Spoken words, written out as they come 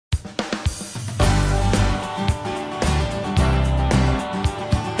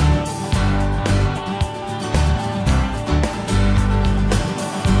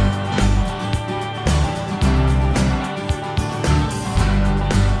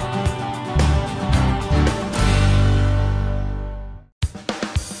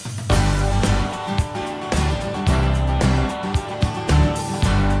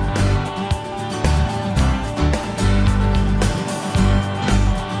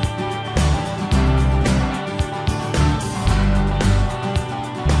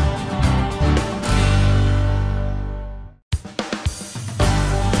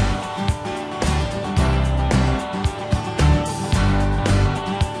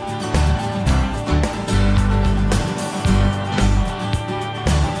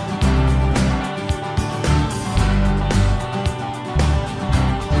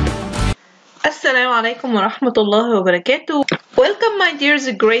عليكم ورحمة الله وبركاته. Welcome my dears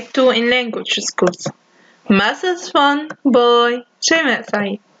grade 2 in language schools. Math is fun by شيماء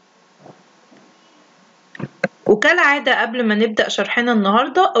سعيد. وكالعادة قبل ما نبدأ شرحنا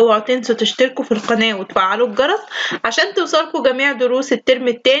النهاردة اوعوا تنسوا تشتركوا في القناة وتفعلوا الجرس عشان توصلكوا جميع دروس الترم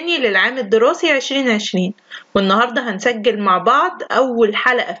الثاني للعام الدراسي 2020. والنهاردة هنسجل مع بعض أول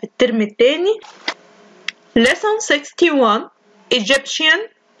حلقة في الترم الثاني Lesson 61 Egyptian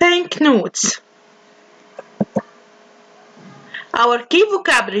banknotes. Our key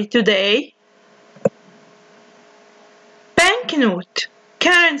vocabulary today: banknote,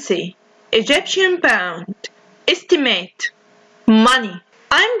 currency, Egyptian pound, estimate, money.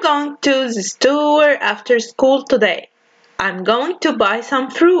 I'm going to the store after school today. I'm going to buy some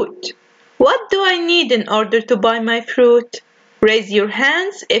fruit. What do I need in order to buy my fruit? Raise your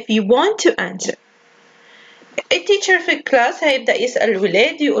hands if you want to answer. التيتشر في الكلاس هيبدأ يسأل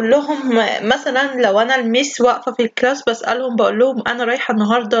الولاد يقول لهم مثلا لو أنا الميس واقفة في الكلاس بسألهم بقول لهم أنا رايحة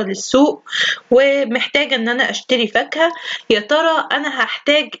النهاردة للسوق ومحتاجة إن أنا أشتري فاكهة، يا ترى أنا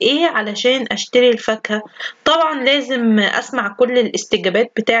هحتاج إيه علشان أشتري الفاكهة؟ طبعا لازم أسمع كل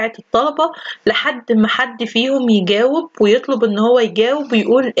الاستجابات بتاعة الطلبة لحد ما حد فيهم يجاوب ويطلب إن هو يجاوب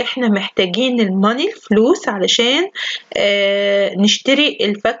ويقول إحنا محتاجين الماني الفلوس علشان نشتري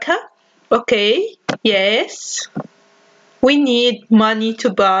الفاكهة. Okay, yes, we need money to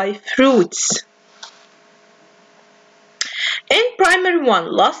buy fruits. In primary 1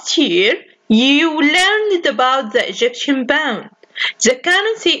 last year, you learned about the Egyptian pound, the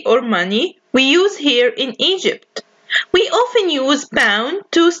currency or money we use here in Egypt. We often use pound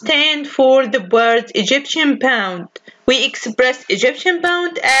to stand for the word Egyptian pound. We express Egyptian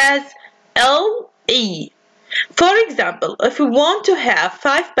pound as LE. For example, if we want to have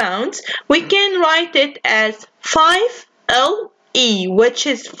 5 pounds, we can write it as 5 LE, which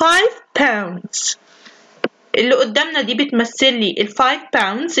is 5 pounds. اللي قدامنا دي بتمثل لي ال 5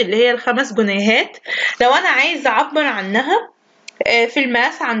 pounds اللي هي ال5 جنيهات. لو أنا عايز أعبر عنها في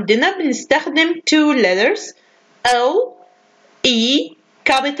الماث عندنا بنستخدم 2 letters L E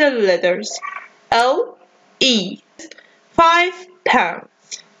capital letters L E 5 pounds.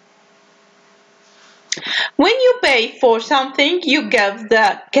 When you pay for something, you give the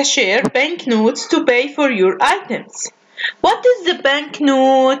cashier banknotes to pay for your items. What is the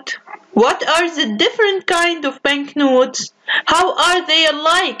banknote? What are the different kind of banknotes? How are they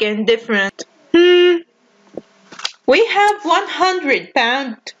alike and different? We have 100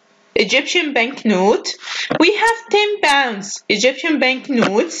 pound Egyptian banknote. We have 10 pounds Egyptian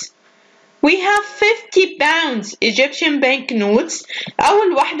banknotes. We have 50 pounds Egyptian banknotes.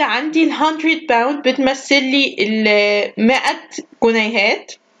 أول واحدة عندي 100 pound بتمثل لي 100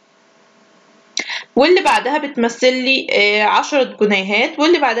 جنيهات، واللي بعدها بتمثل لي 10 جنيهات،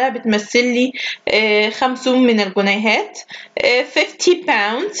 واللي بعدها بتمثل لي 50 من الجنيهات. 50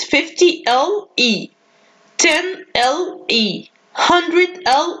 pounds 50 LE 10 LE 100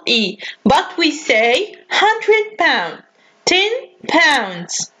 LE, but we say 100 pound 10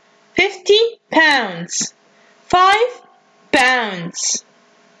 pounds 50 pounds 5 pounds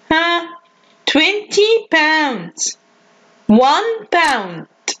 20 pounds 1 pound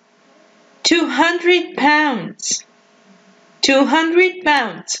 200 pounds 200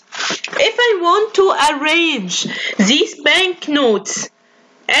 pounds. If I want to arrange these banknotes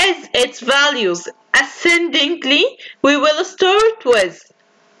as its values ascendingly, we will start with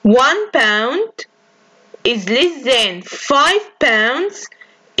 1 pound is less than 5 pounds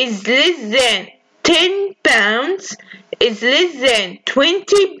is less than 10 pounds, is less than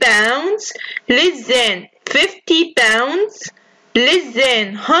 20 pounds, less than 50 pounds, less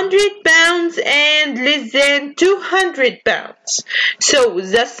than 100 pounds, and less than 200 pounds. So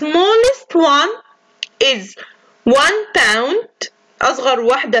the smallest one is 1 pound. أصغر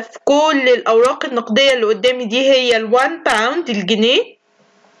واحدة في كل الأوراق النقدية اللي قدامي دي هي ال 1 pound الجنيه.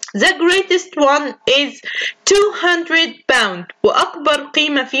 The greatest one is 200 pound وأكبر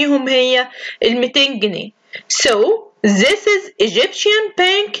قيمة فيهم هي 200 جنيه. So this is Egyptian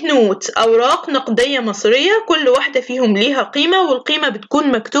banknotes، أوراق نقدية مصرية كل واحدة فيهم ليها قيمة والقيمة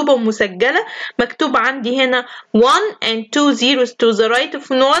بتكون مكتوبة ومسجلة. مكتوب عندي هنا 1 and 2 zeros to the right of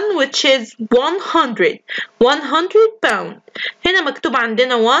 1 which is 100 pound. هنا مكتوب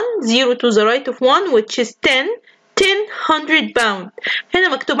عندنا 1 0 to the right of 1 which is 10 100 pound. هنا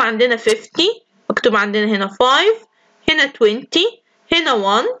مكتوب عندنا 50، مكتوب عندنا هنا 5، هنا 20، هنا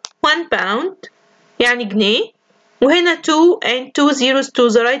 1 pound يعني جنيه، وهنا 2 and 2 zeros to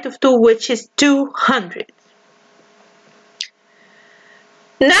the right of 2 which is 200.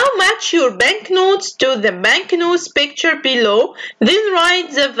 Now match your banknotes to the banknotes picture below, then write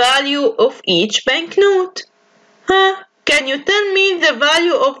the value of each banknote. Can you tell me the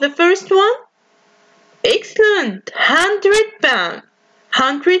value of the first one? Excellent, 100 pounds.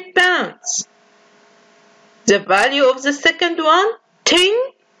 100 pounds. The value of the second one, 10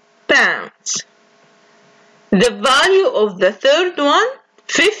 pounds. The value of the third one,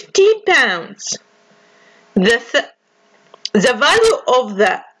 50 pounds. The value of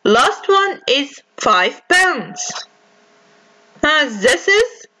the last one is 5 pounds. This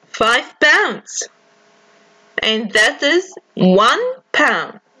is 5 pounds. And that is 1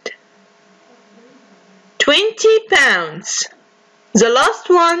 pound. 20 pounds. The last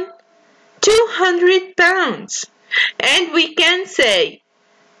one, 200 pounds. And we can say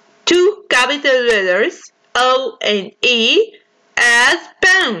two capital letters, L and E, as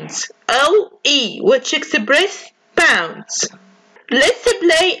pounds. L-E, which express pounds. Let's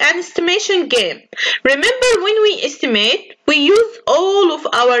play an estimation game. Remember, when we estimate, we use all of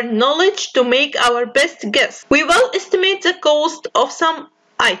our knowledge to make our best guess. We will estimate the cost of some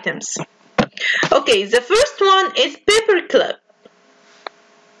items. Okay, the first one is paperclip.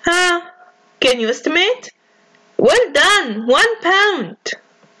 Can you estimate? Well done, 1 pound.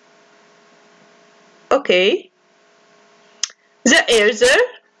 Okay. The eraser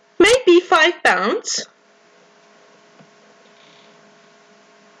may be 5 pounds.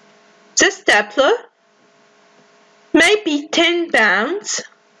 The stapler may be 10 pounds.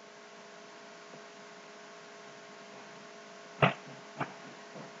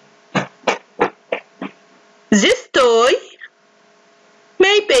 This toy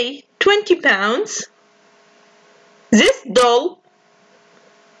may be 20 pounds. This doll,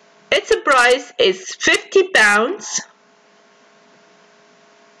 its price is 50 pounds.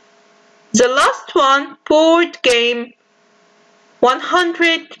 The last one, board game,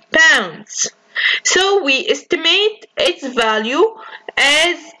 100 pounds. So we estimate its value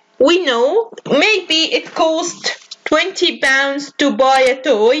as we know. Maybe it cost 20 pounds to buy a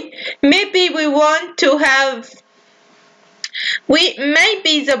toy. Maybe we want to have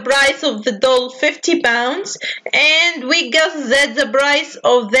maybe the price of the doll 50 pounds, and we guess that the price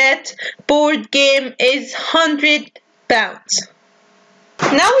of that board game is 100 pounds.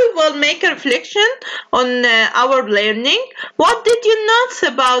 Now we will make a reflection on our learning. What did you notice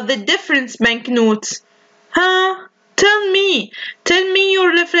about the different banknotes? Tell me your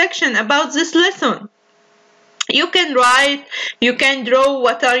reflection about this lesson. You can write, you can draw.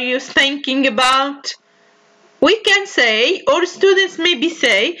 What are you thinking about? We can say, or students maybe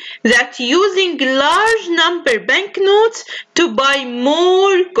say, that using large number banknotes to buy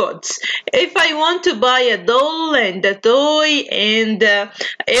more goods. If I want to buy a doll and a toy and an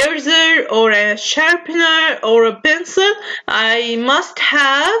eraser or a sharpener or a pencil, I must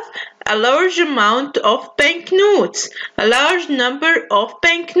have a large amount of banknotes, a large number of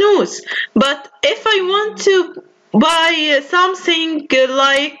banknotes. But if I want to buy something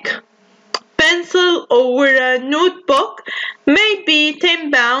like pencil or a notebook, maybe 10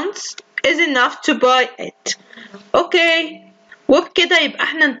 pounds is enough to buy it. Okay. وبكده يبقى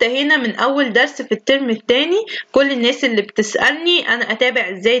احنا انتهينا من اول درس في الترم الثاني. كل الناس اللي بتسألني انا اتابع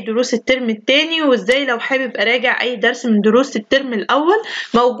ازاي دروس الترم الثاني وازاي لو حابب اراجع اي درس من دروس الترم الاول،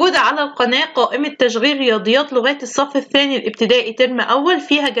 موجودة على القناة قائمة تشغيل رياضيات لغات الصف الثاني الابتدائي ترم اول،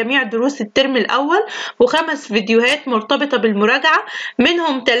 فيها جميع دروس الترم الاول و5 فيديوهات مرتبطة بالمراجعة،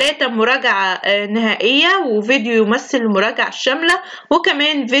 منهم 3 مراجعة نهائية وفيديو يمثل المراجعة الشاملة،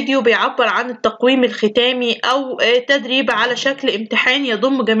 وكمان فيديو بيعبر عن التقويم الختامي او تدريب على شكل امتحان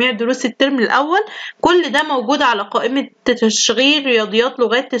يضم جميع دروس الترم الأول. كل ده موجود على قائمة تشغيل رياضيات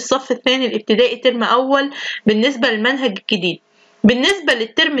لغات الصف الثاني الابتدائي ترم أول بالنسبة للمنهج الجديد. بالنسبة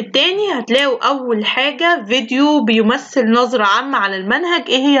للترم الثاني هتلاقوا أول حاجة فيديو بيمثل نظرة عامة على المنهج،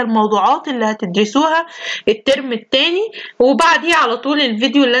 إيه هي الموضوعات اللي هتدرسوها الترم الثاني، وبعديه على طول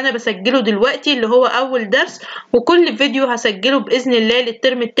الفيديو اللي أنا بسجله دلوقتي اللي هو أول درس، وكل فيديو هسجله بإذن الله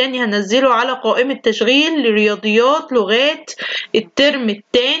للترم الثاني هنزله على قائمة تشغيل لرياضيات لغات الترم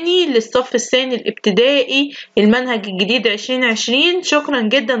الثاني للصف الثاني الابتدائي المنهج الجديد 2020. شكرا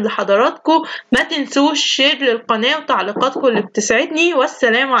جدا لحضراتكم، ما تنسوش شير للقناة وتعليقاتكم اللي بتسعدني،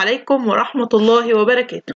 والسلام عليكم ورحمة الله وبركاته.